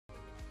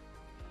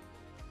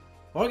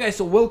Alright guys,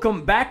 so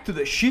welcome back to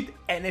the shit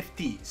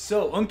NFT.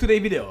 So on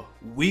today's video,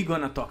 we're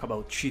gonna talk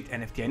about shit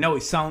NFT. I know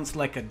it sounds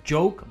like a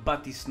joke,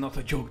 but it's not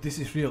a joke. This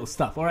is real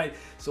stuff. Alright,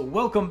 so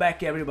welcome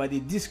back everybody.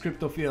 This is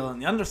Crypto Phil,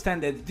 and you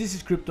understand that this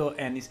is crypto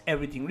and it's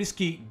everything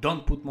risky.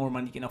 Don't put more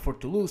money you can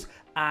afford to lose.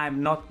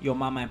 I'm not your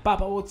mama and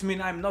papa, which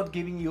means I'm not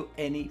giving you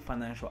any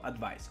financial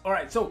advice.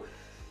 Alright, so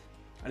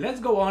let's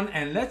go on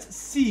and let's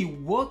see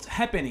what's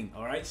happening.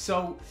 Alright,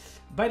 so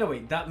by the way,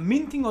 the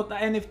minting of the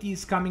NFT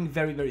is coming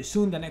very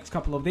soon, the next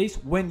couple of days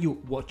when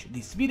you watch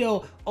this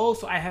video.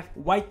 Also, I have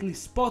whitelist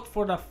spot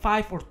for the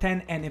 5 or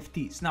 10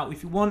 NFTs. Now,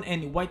 if you want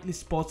any whitelist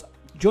spots,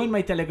 join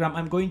my Telegram.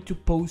 I'm going to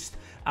post,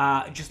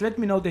 just let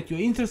me know that you're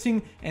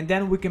interested, and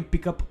then we can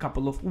pick up a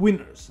couple of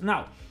winners.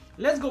 Now,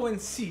 let's go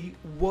and see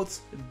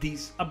what's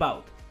this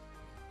about.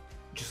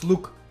 Just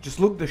look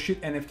the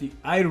shit NFT.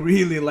 I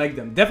really like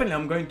them. Definitely,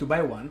 I'm going to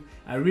buy one.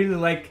 I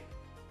like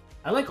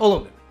all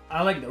of them.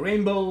 I like the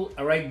rainbow,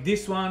 I like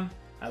this one,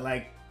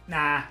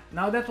 now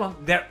that one.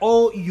 They're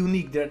all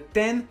unique. There are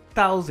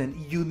 10,000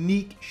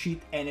 unique shit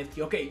NFT.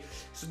 Okay,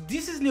 so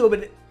this is a little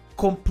bit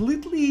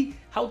completely,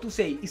 how to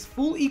say, it's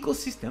full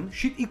ecosystem,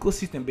 shit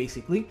ecosystem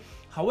basically.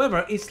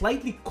 However, it's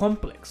slightly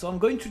complex. So I'm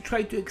going to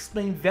try to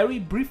explain very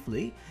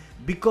briefly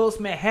because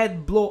my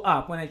head blow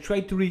up when I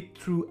try to read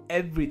through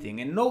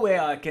everything, and no way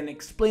I can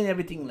explain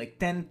everything in like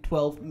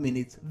 10-12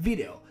 minutes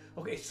video.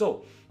 Okay,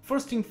 so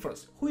first thing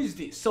first, who is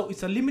this? So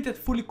it's a limited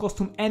fully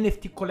custom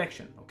NFT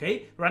collection,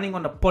 okay, running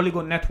on the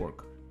Polygon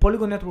network.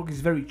 Polygon network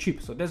is very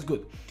cheap, so that's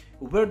good,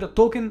 where the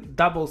token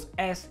doubles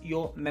as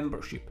your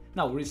membership.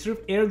 Now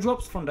receive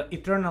airdrops from the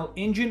Eternal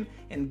engine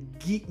and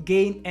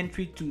gain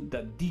entry to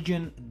the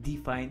Degen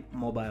DeFi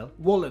mobile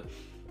wallet.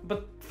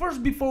 But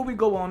first, before we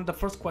go on, the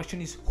first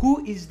question is,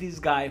 who is this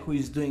guy who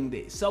is doing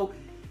this? So,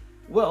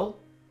 well,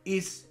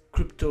 it's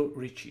Crypto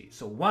Richie.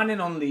 So one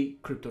and only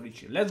Crypto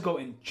Richie. Let's go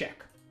and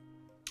check.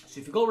 So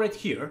if you go right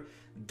here,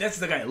 that's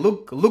the guy.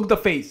 Look the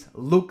face,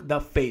 look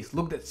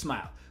that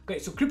smile. Okay,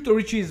 so Crypto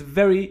Richie is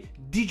very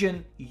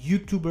Degen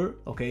YouTuber,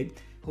 okay,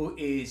 who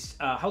is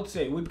how to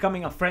say, we're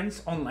becoming a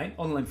friends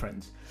online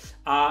friends,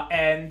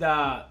 and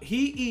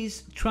he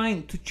is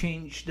trying to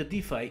change the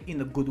DeFi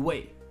in a good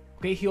way.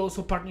 Okay, he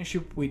also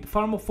partnership with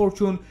Farm of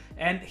Fortune,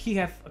 and he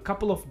have a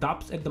couple of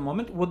dApps at the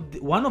moment.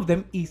 One of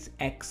them is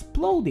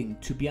exploding,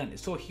 to be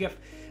honest. So he have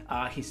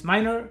his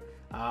miner.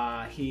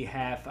 He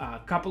have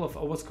a couple of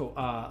what's called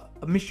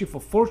a Mischief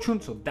of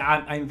Fortune, so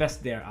that I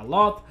invest there a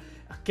lot.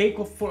 A Cake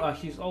of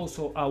he's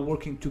also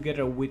working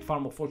together with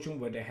Farm of Fortune,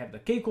 where they have the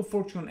Cake of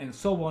Fortune, and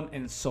so on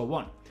and so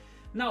on.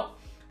 Now,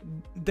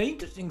 the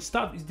interesting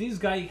stuff is this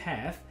guy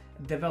have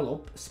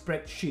developed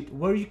spreadsheet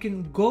where you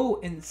can go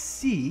and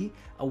see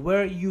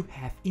where you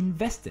have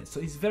invested.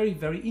 So it's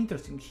very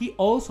interesting. He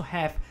also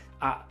have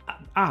an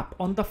app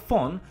on the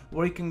phone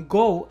where you can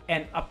go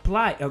and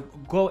apply,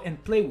 go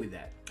and play with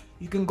that.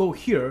 You can go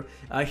here,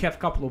 I have a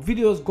couple of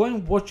videos, go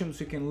and watch them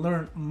so you can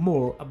learn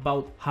more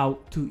about how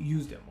to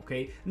use them,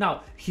 okay?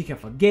 Now, he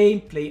have a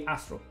game, play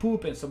Astro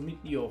Poop and submit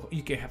you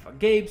can have a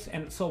games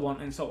and so on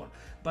and so on.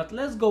 But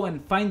let's go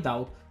and find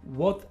out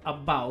what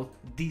about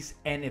this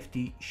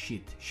NFT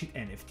shit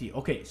NFT.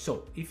 Okay,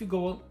 so if you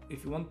want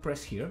to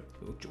press here,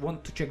 you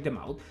want to check them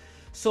out.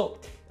 So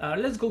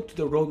let's go to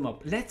the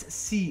roadmap. Let's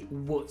see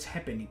what's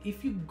happening.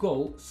 If you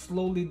go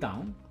slowly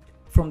down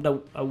from the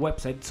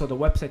website, so the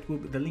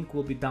website the link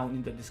will be down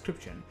in the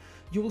description.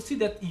 You will see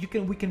that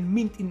we can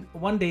mint in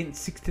 1 day in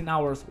 16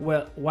 hours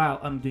while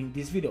I'm doing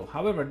this video.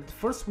 However, the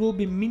first will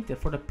be minted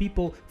for the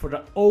people, for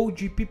the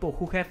OG people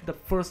who have the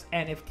first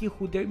NFT,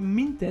 who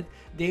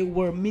they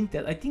were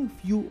minted I think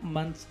few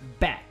months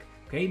back.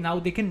 Okay, now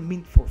they can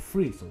mint for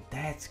free, so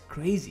that's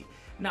crazy.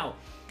 Now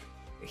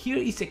here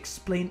is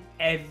explain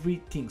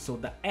everything. So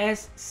the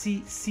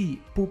SCC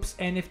Poops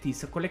NFT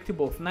is a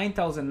collectible of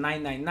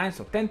 9,999,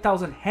 so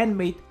 10,000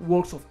 handmade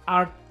works of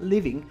art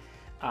living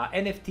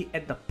NFT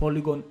at the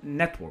Polygon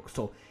network.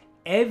 So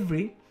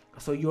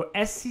your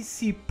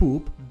SCC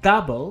Poop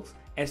doubles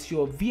as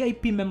your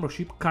VIP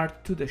membership card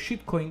to the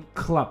Shitcoin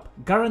Club.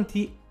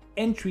 Guarantee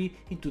entry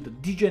into the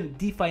Degen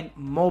DeFi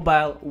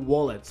mobile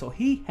wallet. So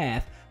he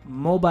have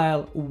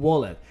mobile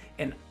wallet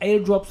and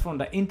airdrops from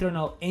the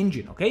Eternal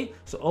engine. Okay,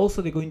 so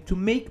also they're going to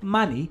make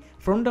money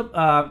from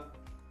the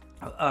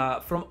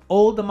from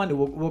all the money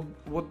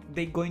what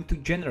they're going to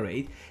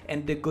generate,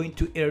 and they're going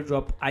to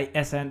airdrop,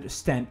 as I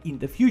understand, in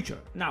the future.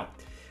 Now,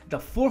 the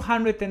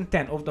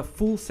 410 of the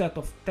full set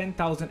of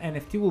 10,000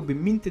 NFT will be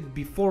minted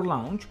before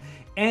launch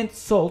and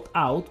sold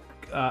out.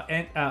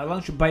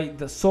 Launched by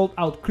the sold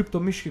out Crypto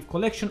Mischief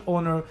collection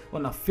owner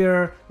on a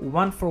fair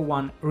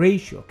 1-for-1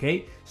 ratio.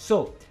 Okay,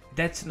 so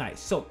that's nice.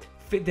 So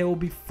there will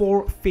be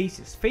 4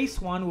 phases. Phase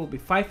 1 will be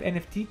 5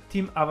 NFT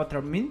team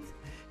avatar mint.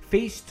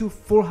 Phase 2,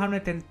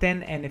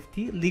 410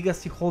 NFT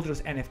legacy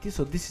holders NFT.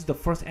 So this is the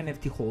first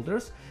NFT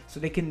holders, so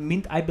they can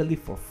mint, I believe,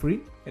 for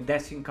free, and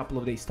that's in a couple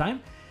of days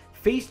time.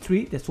 Phase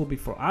 3, this will be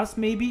for us,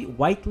 maybe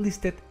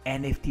whitelisted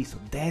NFT, so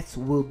that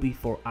will be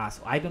for us.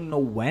 I don't know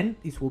when,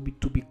 this will be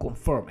to be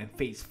confirmed. And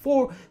phase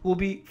 4 will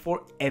be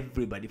for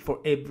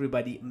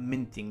everybody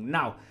minting.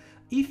 Now,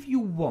 if you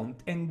want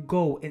and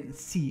go and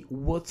see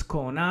what's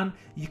going on,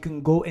 you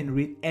can go and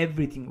read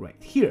everything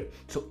right here.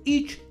 So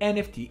each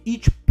NFT,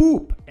 each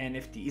poop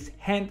NFT is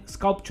hand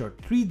sculptured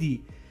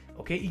 3D,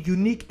 okay,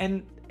 unique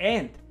and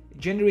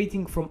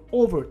generating from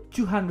over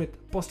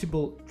 200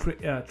 possible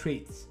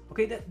traits.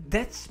 Okay,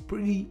 that's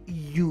pretty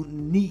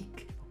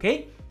unique.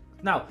 Okay,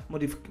 now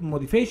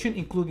modification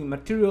including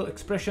material,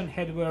 expression,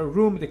 headwear,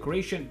 room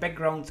decoration,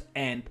 backgrounds,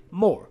 and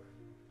more.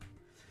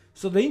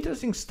 So the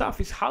interesting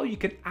stuff is how you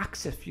can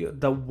access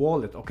the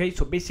wallet. Okay,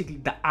 so basically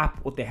the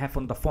app what they have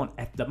on the phone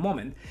at the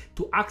moment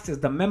to access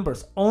the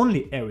members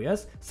only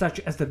areas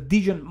such as the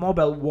Digital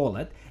mobile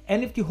wallet.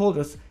 NFT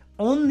holders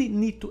only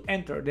need to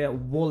enter their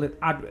wallet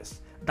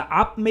address. The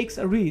app makes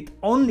a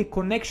read-only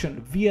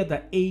connection via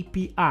the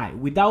API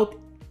without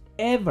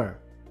ever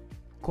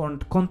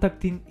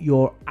contacting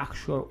your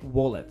actual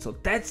wallet. So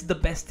that's the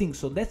best thing.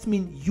 So that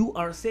means you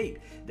are safe.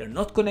 They're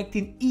not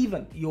connecting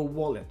even your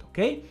wallet.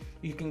 Okay,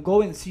 you can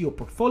go and see your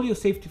portfolio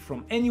safety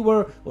from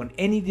anywhere on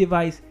any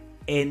device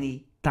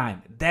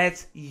anytime.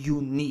 That's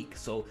unique.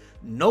 So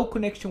no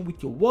connection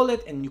with your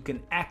wallet and you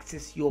can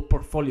access your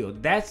portfolio.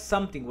 That's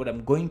something what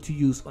I'm going to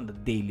use on the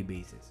daily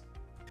basis.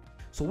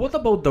 So what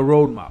about the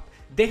roadmap?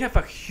 They have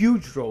a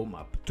huge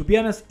roadmap. To be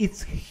honest,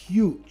 it's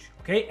huge.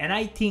 Okay, and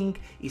I think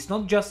it's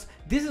not just,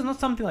 this is not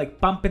something like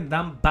pump and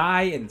dump,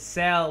 buy and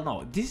sell.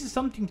 No, this is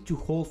something to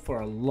hold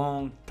for a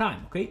long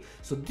time. Okay,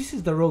 so this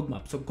is the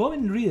roadmap. So go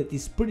and read it.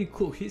 It's pretty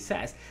cool. He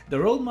says the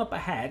roadmap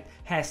ahead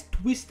has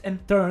twists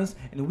and turns,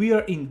 and we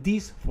are in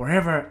this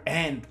forever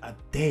and a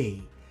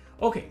day.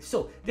 Okay,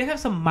 so they have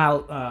some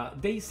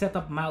they set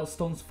up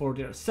milestones for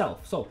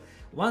themselves. So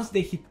once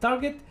they hit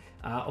target,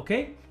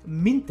 okay,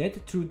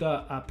 minted through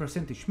the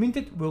percentage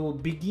minted, we will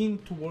begin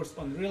towards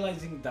on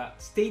realizing the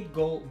state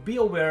goal. Be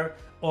aware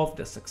of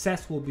the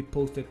success will be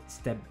posted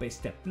step by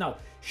step. Now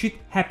shit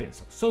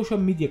happens. Social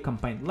media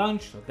campaign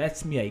launch, so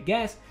that's me, I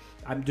guess.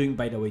 I'm doing,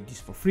 by the way, this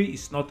for free.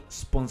 It's not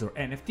sponsored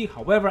NFT.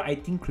 However, I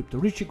think Crypto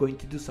Richie going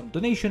to do some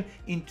donation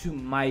into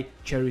my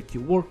charity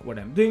work. What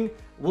I'm doing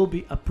will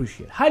be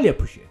appreciated, highly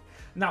appreciated.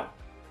 Now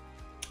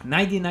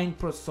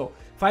 99%, so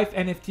 5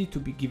 NFT to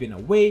be given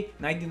away.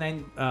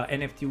 99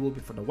 NFT will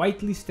be for the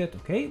whitelisted,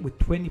 okay, with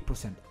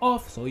 20%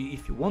 off. So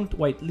if you want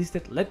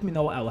whitelisted, let me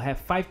know. I will have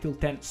 5 till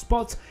 10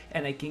 spots,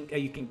 and I can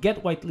you can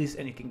get whitelist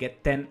and you can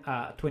get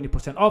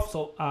 20% off.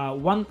 So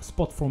one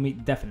spot for me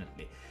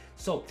definitely.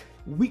 So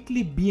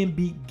weekly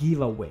BNB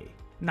giveaway.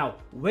 Now,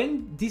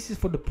 when this is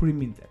for the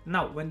pre-minted,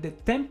 now when the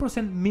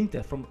 10%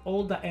 minted from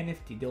all the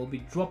NFT, they will be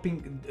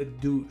dropping a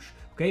douche.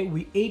 Okay,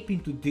 we ape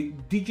into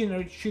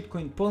degenerate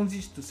shitcoin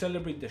Ponzi's to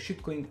celebrate the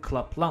shitcoin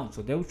club launch.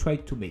 So they will try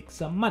to make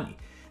some money.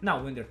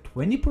 Now, when they're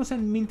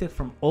 20% minted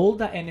from all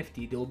the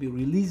NFT, they will be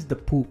released the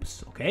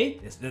poops.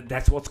 Okay,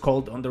 that's what's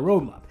called on the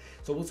roadmap.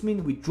 So which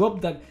means we drop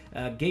the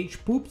cage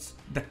poops.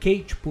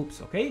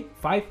 Okay,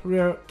 5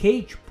 rare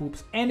cage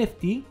poops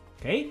NFT.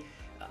 Okay,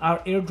 are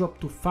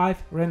airdropped to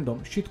 5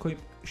 random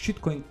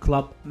shitcoin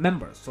club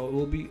members. So it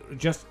will be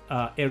just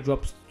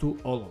airdrops to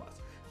all of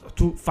us, so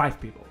to 5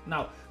 people.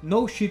 Now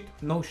no shit,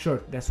 no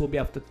shirt. This will be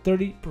after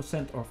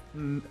 30% of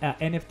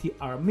NFT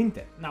are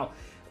minted. Now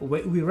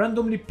we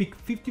randomly pick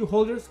 50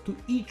 holders to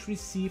each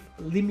receive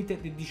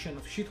limited edition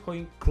of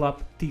shitcoin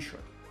club t-shirt.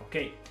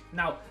 Okay,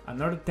 now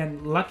another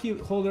 10 lucky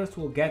holders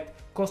will get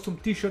custom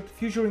t-shirt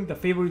featuring the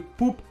favorite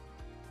poop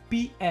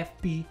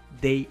PFP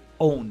they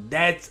own.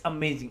 That's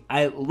amazing.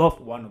 I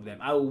love one of them.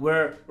 I will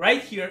wear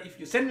right here. If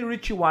you send me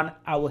Richie one,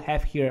 I will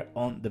have here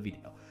on the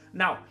video.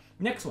 Now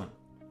next one,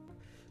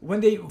 when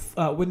they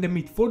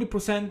meet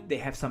 40%, they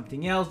have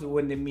something else.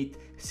 When they meet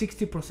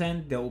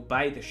 60%, they'll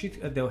buy the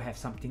shit, they'll have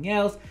something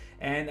else,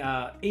 and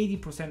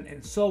 80%,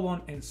 and so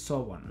on and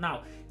so on.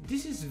 Now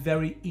this is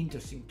very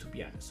interesting, to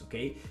be honest.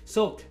 Okay,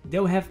 so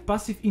they'll have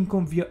passive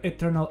income via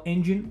Eternal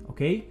Engine.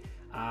 Okay,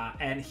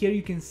 and here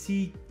you can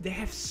see they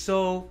have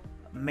so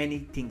many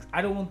things.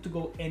 I don't want to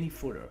go any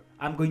further.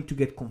 I'm going to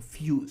get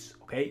confused.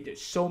 Okay,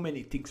 there's so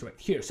many things right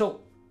here.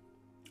 So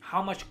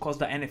how much cost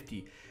the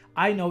NFT?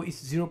 I know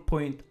it's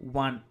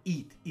 0.1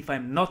 ETH if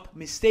I'm not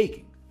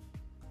mistaken.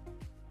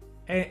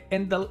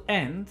 And the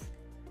end,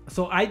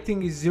 so I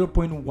think it's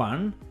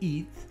 0.1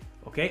 ETH,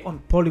 okay, on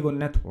Polygon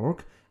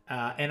network,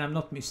 and I'm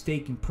not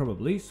mistaken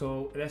probably.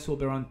 So that will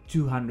be around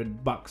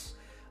 200 bucks.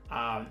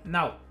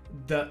 Now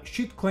the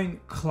shitcoin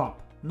club,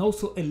 not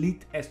so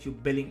elite as your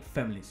billing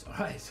families.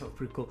 All right, so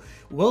pretty cool.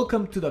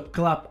 Welcome to the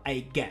club,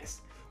 I guess.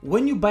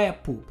 When you buy a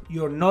poop,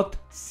 you're not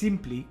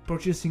simply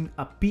purchasing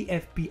a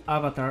PFP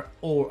avatar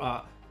or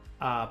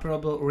a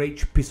probable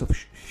rage piece of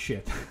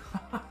shit.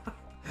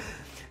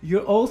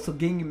 You're also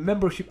gaining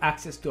membership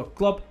access to a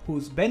club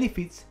whose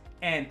benefits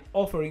and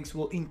offerings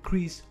will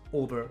increase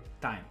over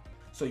time.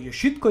 So your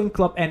shitcoin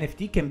club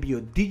NFT can be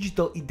your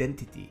digital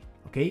identity.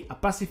 Okay, a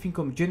passive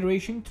income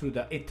generation through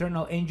the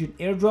Eternal Engine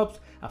airdrops,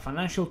 a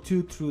financial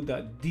tool through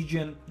the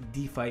Degen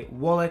DeFi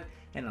wallet,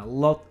 and a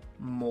lot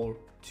more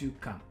to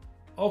come.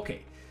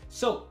 Okay,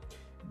 so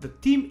the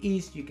team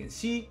is, you can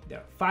see there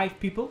are 5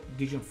 people,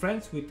 Degen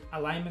friends with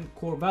alignment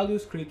core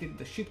values, created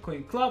the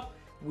shitcoin club.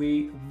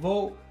 We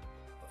vote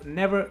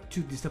never to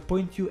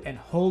disappoint you and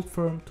hold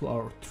firm to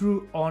our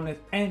true, honest,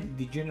 and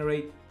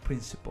degenerate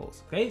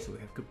principles. Okay, so we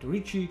have Crypto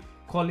Richie,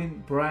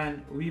 Colin,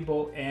 Brian,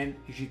 Rebo, and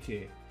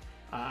GTA.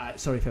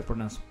 Sorry if I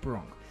pronounced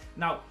wrong.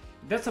 Now,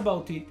 that's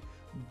about it.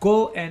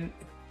 Go and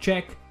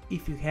check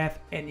if you have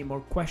any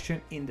more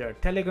questions in their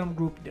Telegram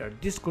group, their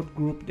Discord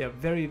group. They're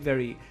very,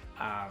 very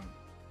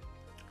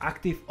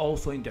active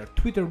also in their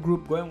Twitter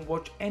group. Go and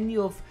watch any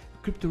of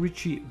Crypto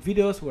Richie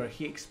videos where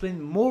he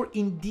explained more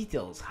in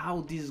details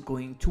how this is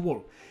going to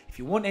work. If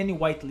you want any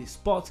whitelist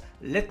spots,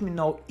 let me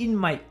know in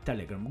my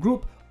Telegram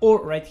group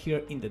or right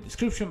here in the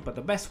description, but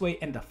the best way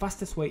and the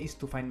fastest way is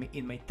to find me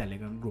in my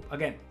Telegram group.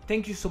 Again,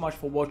 thank you so much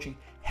for watching.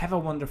 Have a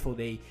wonderful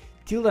day.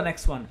 Till the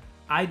next one,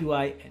 I do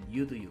I and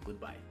you do you.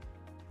 Goodbye.